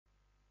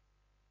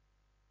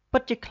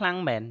ពិតជាខ្លាំង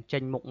មែនចេ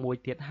ញមុខមួយ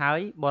ទៀតហើយ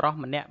បរិស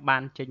ម្នាក់បា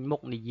នចេញមុ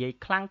ខនិយាយ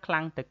ខ្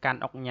លាំងទៅកាន់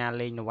អង្គការ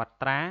លេងនវ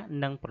ត្រា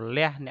និងប្រ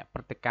លះអ្នកប្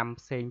រតិកម្ម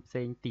ផ្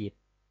សេងទៀត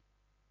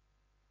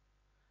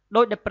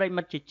ដោយដែលប្រិ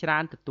មិត្តជាច្រើ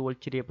នទទួល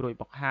ជ្រាបរួច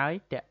មកហើយ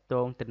តាក់ទ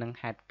ងទៅនឹង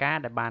ហេតុការ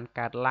ណ៍ដែលបាន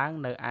កើតឡើង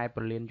នៅឯ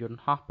ប្រលានយន្ត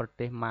ហោះប្រ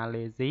ទេសម៉ា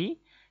ឡេស៊ី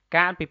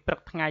កាលពីព្រឹក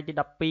ថ្ងៃទី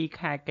12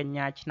ខែកញ្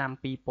ញាឆ្នាំ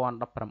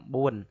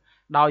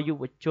2019ដោយយុ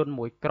វជន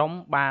មួយក្រុម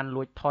បាន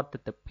លួចថតទិ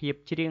ដ្ឋភាព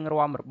ច្រៀង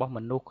រាំរបស់ម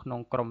នុស្សក្នុ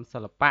ងក្រុម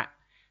សិល្បៈ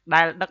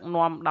ដែលដឹក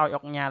នាំដោយអ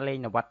ង្គការលេង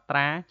នវត្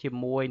រាជា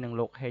មួយនឹង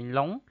លោកហេង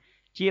ឡុង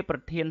ជាប្រ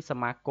ធានស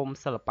មាគម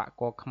សិល្ប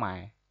ករខ្មែរ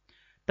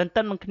ទន្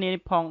ទឹមនឹងគ្នា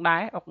នេះផងដែ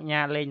រអង្គ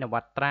ការលេងនវ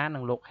ត្រានិ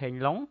ងលោកហេង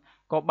ឡុង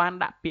ក៏បាន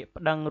ដាក់ពាក្យ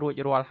ប្តឹងរួច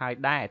រាល់ហើយ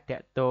ដែរតា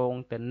ក់ទង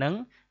ទៅនឹង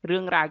រឿ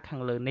ងរ៉ាវខា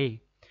ងលើនេះ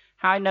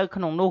ហើយនៅ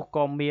ក្នុងនោះ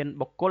ក៏មាន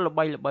បុគ្គលល្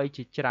បីៗ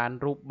ជាច្រើន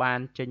រូបបាន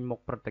ចេញមុខ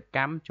ប្រតិក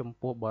ម្មចំ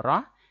ពោះបរិ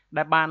សុទ្ធ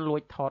ដែលបានលួ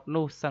ចថត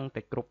នោះសឹង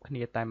តែគ្រប់គ្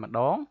នាតែម្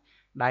ដង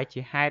ដែល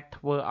ជាហេតុ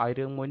ធ្វើឲ្យ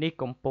រឿងមួយនេះ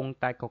កំពុង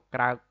តែកក្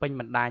រើកពេញ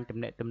បណ្ដាញទំ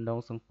នាក់ទំនង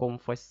សង្គម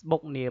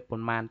Facebook នាប៉ុ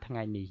ន្មានថ្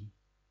ងៃនេះ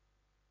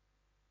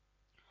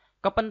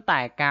ក៏ប៉ុន្តែ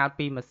កាល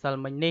ពីម្សិល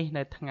មិញនេះ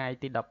នៅថ្ងៃ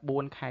ទី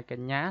14ខែក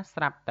ញ្ញា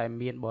ស្រាប់តែ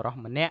មានបរិសុទ្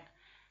ធម្នាក់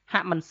ហា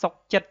ក់មិនសុខ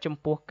ចិត្តចំ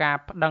ពោះការ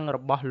ប្តឹងរ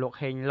បស់លោក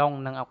ហេងឡុង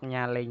និងអង្គ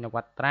ការលេងនវ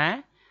ត្រា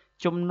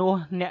ជំនួស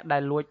អ្នកដែ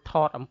លលួចថ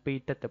តអំពី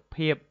ទិដ្ឋ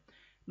ភាព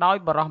ដោយ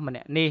បរិសុទ្ធម្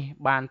នាក់នេះ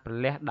បានប្រ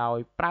លះដោយ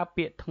ប្រើ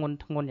ពាក្យធ្ង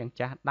ន់យ៉ាង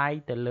ចាស់ដៃ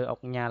ទៅលើអ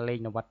ង្គការលេង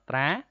នវត្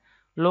រា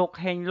លោក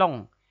ហេងឡុង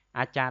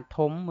អាចារ្យ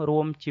ធំរួ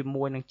មជា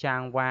មួយនឹងចា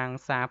ងវាង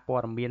សារព័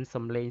ត៌មានស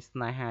ម្លេងស្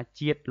នេហា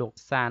ជាតិលោក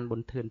សានប៊ុ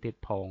នធឿនទៀត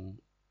ផង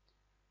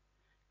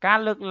ការ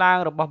លើកឡើង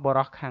របស់ប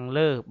រិសុទ្ធខាង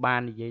លើបា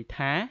ននិយាយ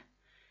ថា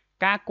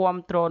ការគាំ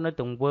ទ្រនៅ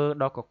ទង្វើ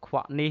ដ៏កខ្វ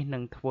ក់នេះនឹ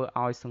ងធ្វើ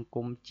ឲ្យសង្គ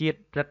មជាតិ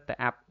រឹតតែ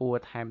អាប់អួរ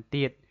ថែម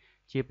ទៀត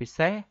ជាពិ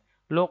សេស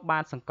លោកបា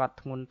នសង្កត់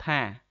ធ្ងន់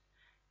ថា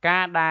កា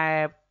រដែល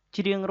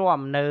ច្រៀង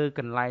រាំនៅក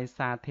ន្លែង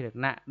សាធារ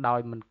ណៈដោយ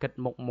មិនគិត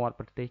មុខមាត់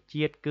ប្រទេស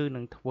ជាតិគឺនឹ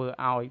ងធ្វើ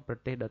ឲ្យប្រ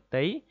ទេសដ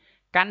ទៃ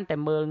កាន់តែ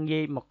មើល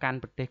ងាយមកកាន់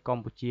ប្រទេសក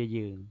ម្ពុជា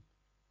យើង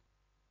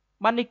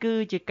បាទនេះគឺ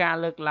ជាការ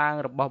លើកឡើង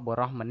របស់ប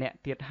រិសុទ្ធម្នាក់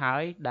ទៀតហើ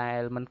យដែ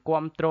លមិន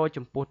គាំទ្រ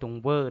ចំពោះទ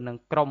ង្វើនិង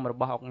ក្រុមរ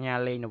បស់អង្គការ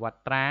លេងនវ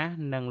ត្រា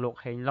និងលោក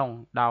ហេងឡុង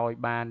ដោយ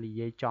បាននិ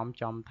យាយ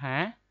ចំថា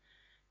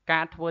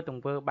ការធ្វើទ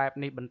ង្វើបែប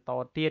នេះបន្ត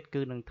ទៀត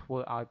គឺនឹងធ្វើ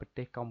ឲ្យប្រ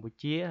ទេសកម្ពុ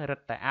ជារឹត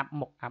តែអាប់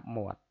មុខអាប់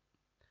មាត់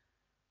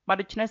បាទ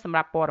ដូច្នេះសម្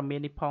រាប់ព័ត៌មា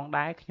ននេះផង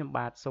ដែរខ្ញុំ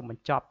បាទសូមប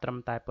ញ្ចប់ត្រឹម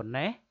តែប៉ុណ្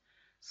ណេះ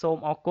សូម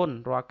អរគុណ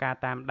រាល់ការ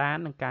តាមដាន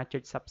និងការចុ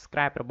ច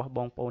Subscribe របស់ប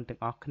ងប្អូនទាំ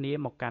ងអស់គ្នា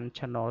មកកាន់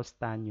Channel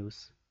StarNews